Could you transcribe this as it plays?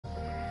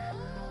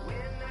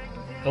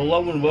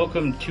Hello and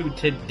welcome to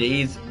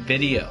today's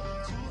video.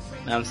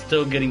 Now, I'm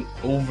still getting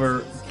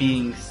over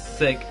being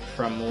sick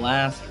from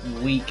last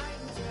week,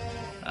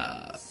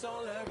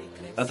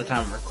 at the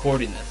time I'm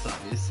recording this,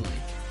 obviously.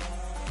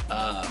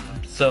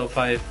 So if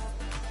I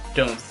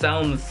don't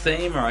sound the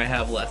same or I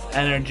have less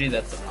energy,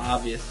 that's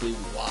obviously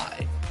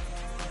why.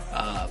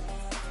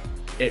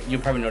 You'll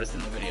probably notice in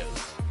the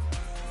videos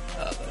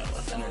that I have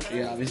less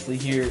energy, obviously,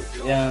 here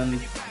in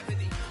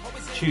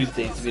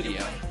Tuesday's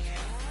video.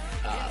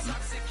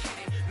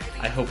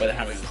 I hope by the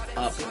time it goes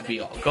up it'll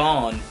be all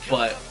gone,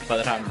 but by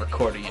the time I'm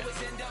recording it.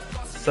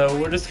 So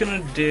we're just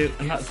gonna do,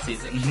 not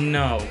season,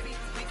 no.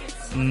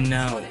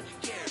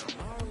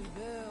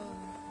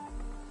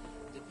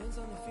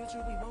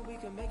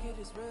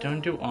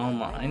 Don't do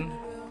online.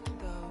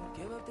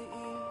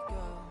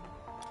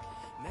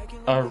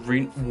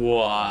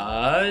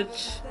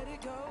 What?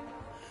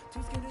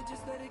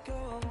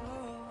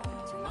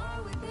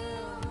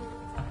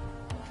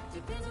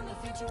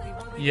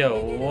 Yo,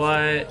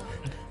 what?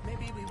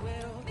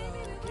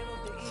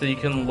 So you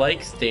can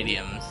like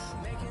stadiums,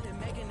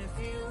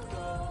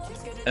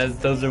 as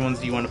those are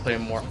ones you want to play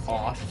more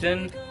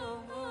often.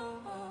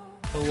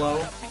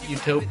 Hello,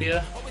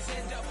 Utopia?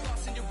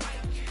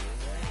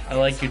 I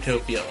like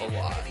Utopia a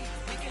lot.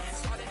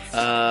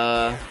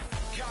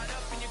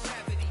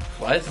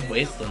 Why is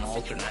Wasteland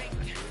alternate?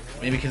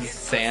 Maybe because it's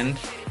sand?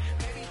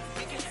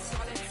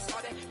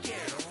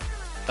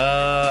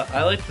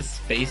 I like the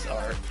Space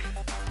Arc.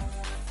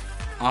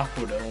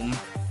 Aquadome.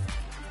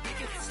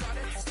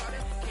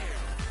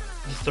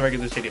 Just the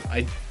regular stadium.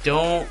 I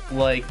don't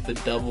like the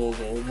double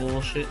goal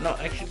bullshit. No,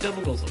 actually,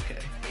 double goal's okay.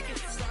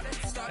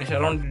 Actually, I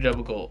don't do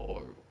double goal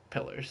or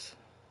pillars.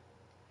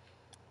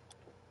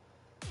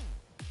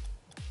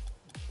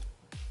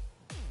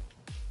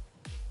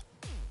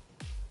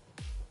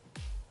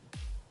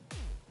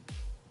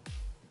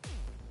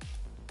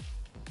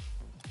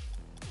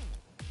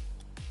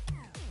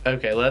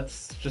 Okay,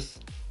 let's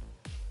just...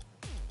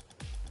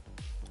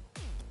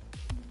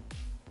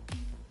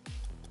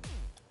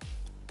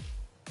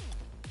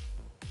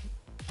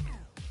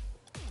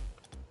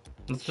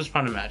 Let's just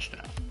find a match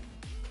now.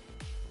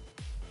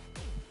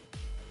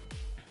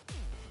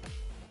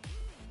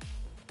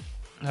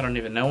 I don't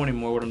even know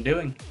anymore what I'm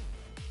doing.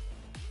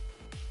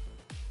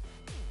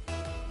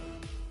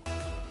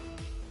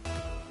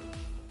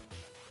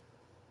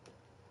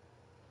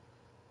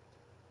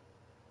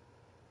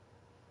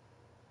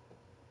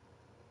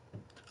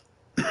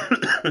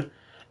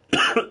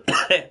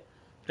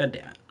 God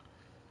damn it.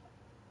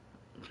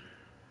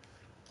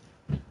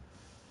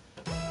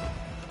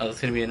 Oh, it's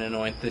gonna be an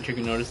annoying thing that you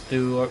can notice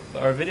through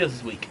our videos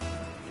this week.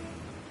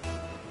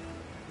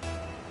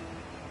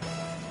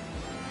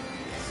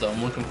 So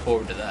I'm looking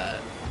forward to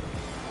that.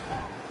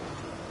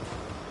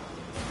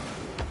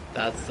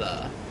 That's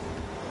a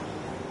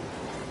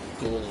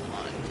goal of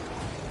mine,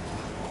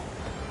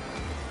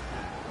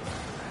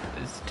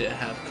 is to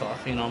have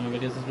coffee in all my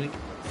videos this week.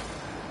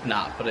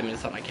 Nah, but I mean,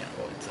 it's something I can't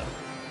avoid, so,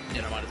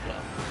 you know, might as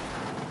well.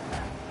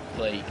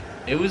 Like,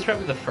 it was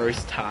probably the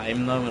first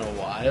time, though, in a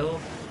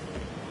while.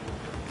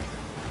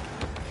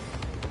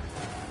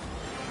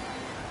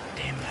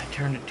 Damn it, I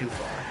turned it too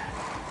far.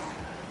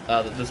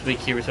 This week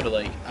here was sort of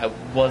like, I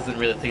wasn't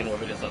really thinking what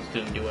videos I was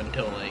going to do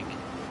until, like,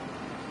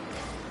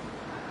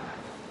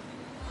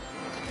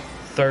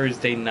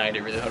 Thursday night.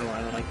 It really hung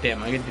around. I'm like,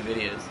 damn, I gotta do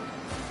videos.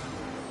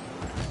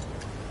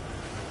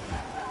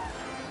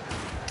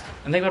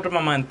 And they popped up on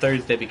my mind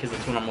Thursday because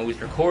that's when I'm always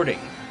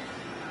recording.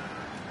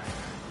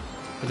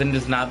 But then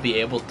just not be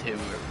able to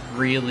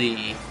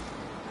really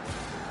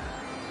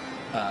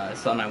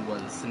something I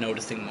was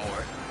noticing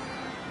more.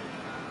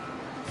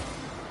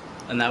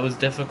 And that was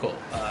difficult.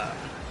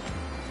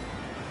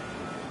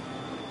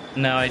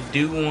 Now I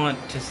do want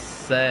to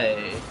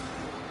say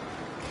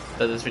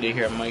that this video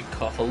here I might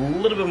cough a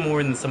little bit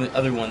more than some of the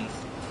other ones,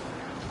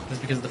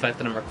 just because of the fact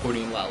that I'm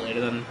recording a lot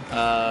later than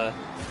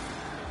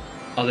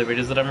other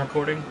videos that I'm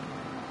recording.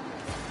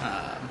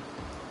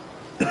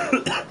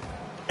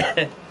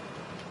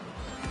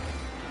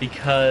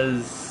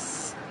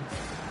 Because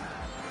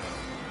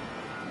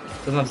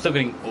I'm still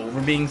getting over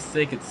being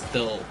sick, it's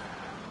still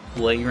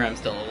lingering, I'm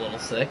still a little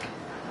sick.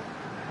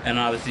 And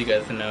obviously you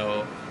guys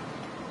know,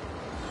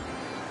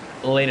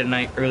 late at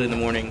night, early in the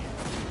morning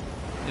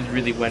is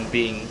really when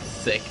being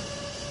sick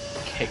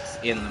kicks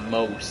in the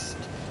most.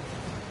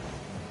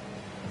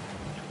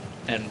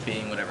 And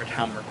being whatever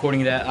time I'm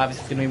recording that,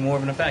 obviously it's going to be more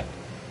of an effect.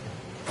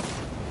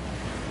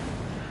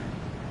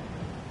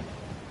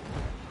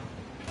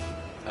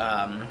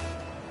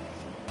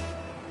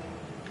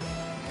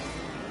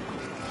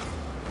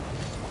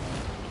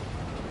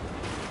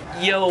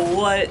 Yo,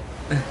 what?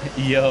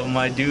 Yo,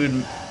 my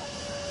dude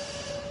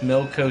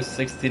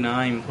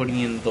Milko69 putting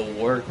in the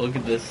work. Look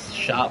at this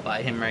shot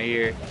by him right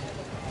here.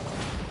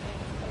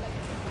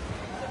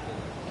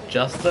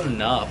 Just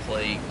enough,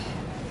 like,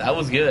 that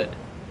was good.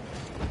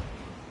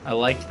 I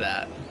liked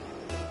that.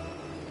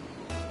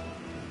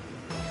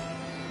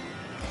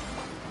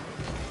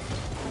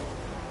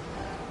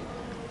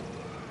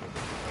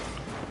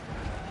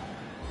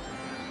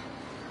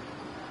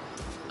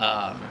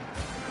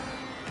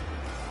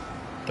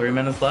 3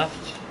 minutes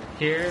left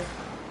here.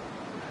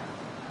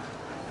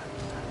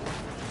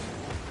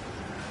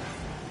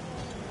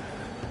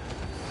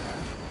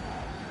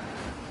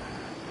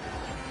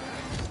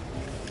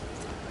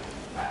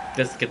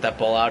 Just get that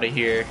ball out of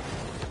here.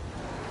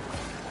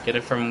 Get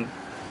it from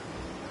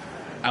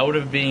out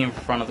of being in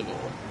front of the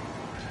goal.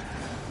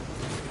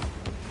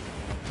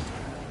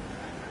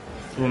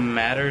 So what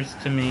matters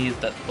to me is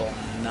that ball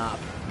not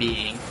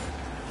being.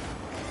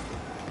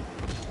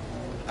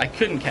 I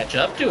couldn't catch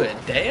up to it.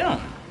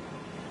 Damn.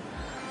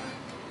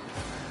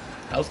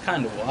 That was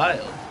kind of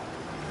wild.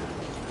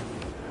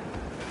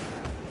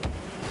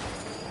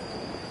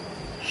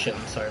 Shit,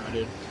 I'm sorry, my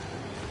dude.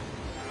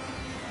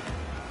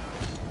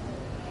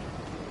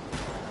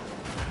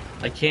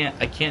 I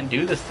can't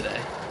do this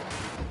today.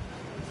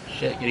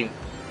 Shit, getting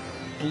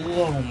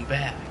blown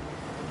back.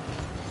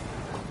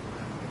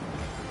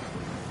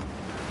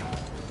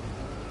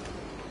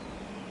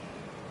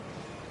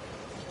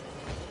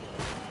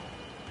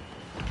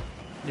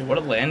 Dude, what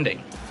a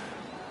landing.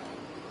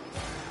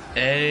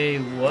 Hey,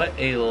 what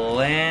a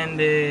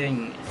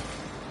landing.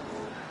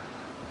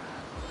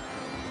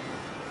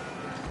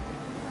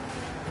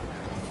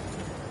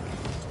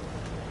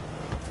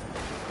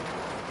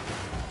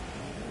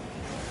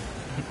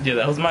 Dude,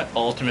 that was my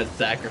ultimate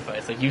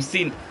sacrifice. Like, you've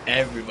seen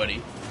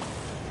everybody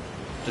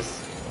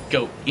just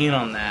go in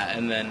on that,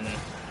 and then,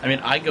 I mean,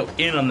 I go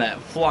in on that,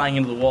 flying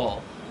into the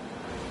wall,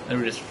 and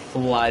it just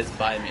flies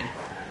by me.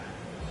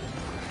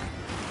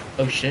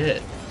 Oh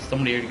shit,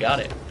 somebody already got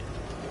it.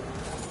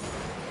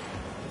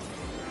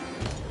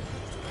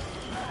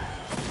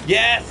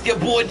 Yes, your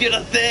boy did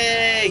a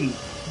thing!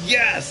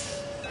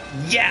 Yes!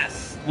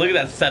 Yes! Look at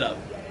that setup.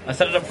 I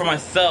set it up for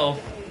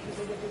myself.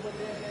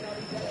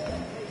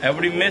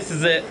 Everybody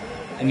misses it,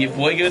 and your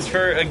boy goes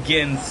for,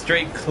 again,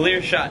 straight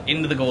clear shot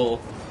into the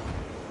goal.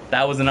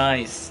 That was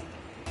nice.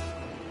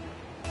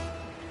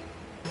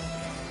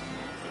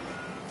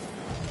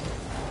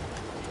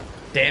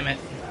 Damn it.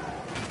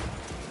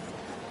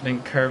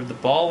 Didn't curve the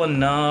ball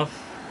enough.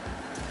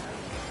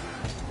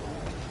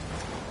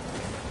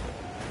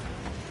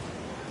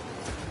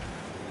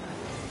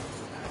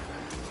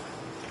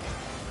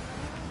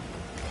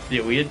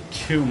 Yeah, we had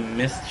 2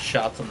 missed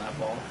shots on that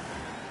ball.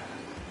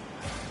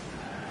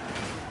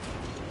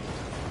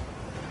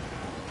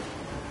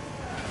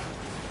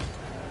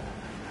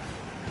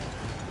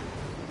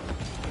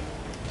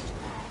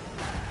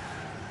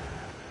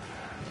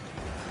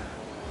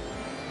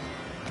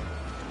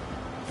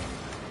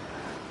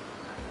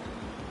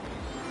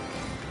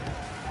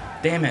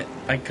 Damn it,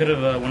 I could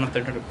have went up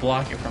there to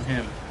block it from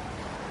him.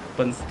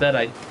 But instead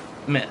I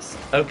missed.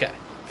 Okay.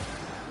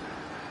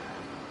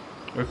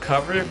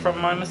 Recovered from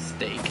my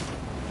mistake.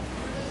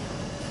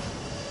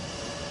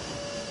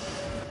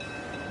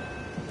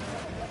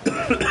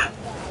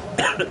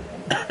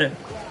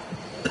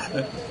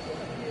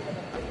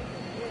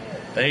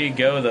 There you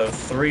go though,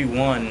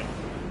 3-1.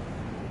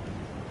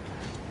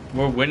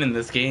 We're winning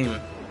this game.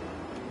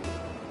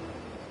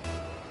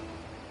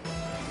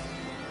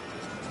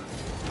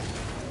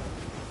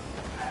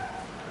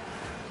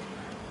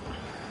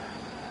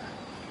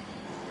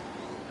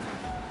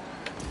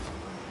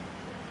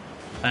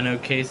 I know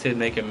Casey would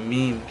make a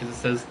meme because it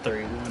says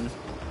 3-1,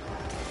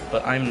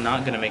 but I'm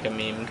not gonna make a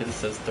meme because it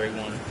says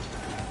 3-1.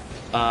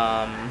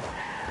 I'll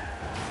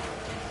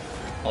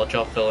let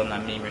y'all fill in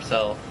that meme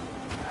yourself.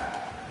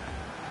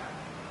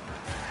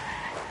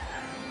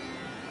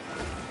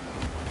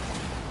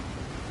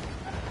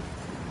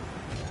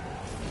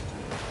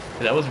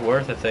 That was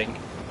worth, I think.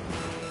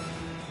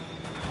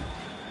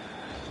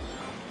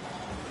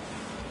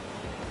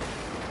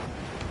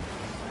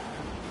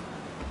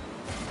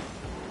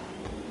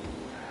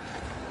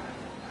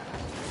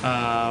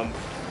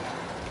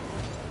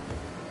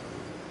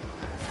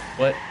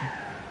 What?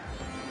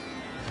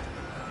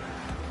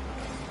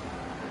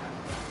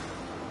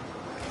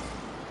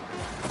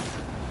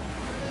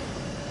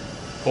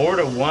 Four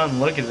to 1,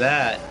 look at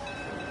that.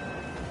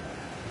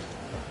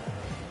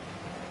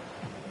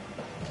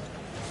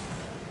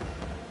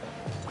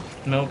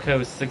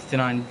 Milko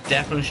 69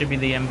 definitely should be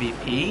the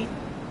MVP.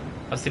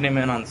 I've seen him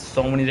in on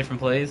so many different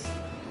plays.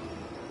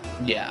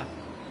 Yeah.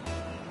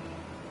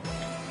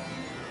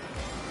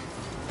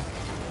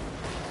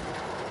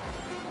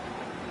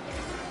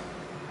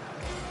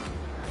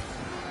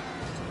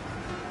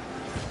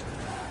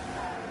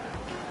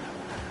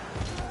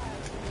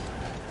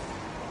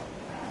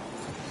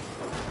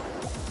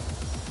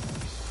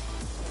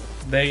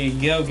 There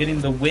you go, getting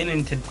the win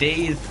in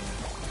today's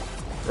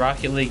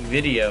Rocket League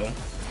video.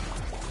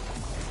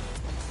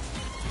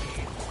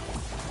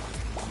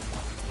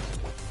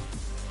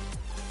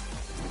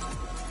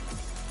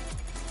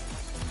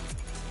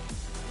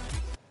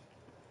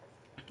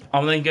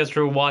 Thank you guys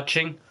for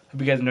watching. Hope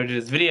you guys enjoyed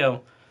this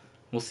video.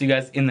 We'll see you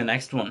guys in the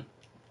next one.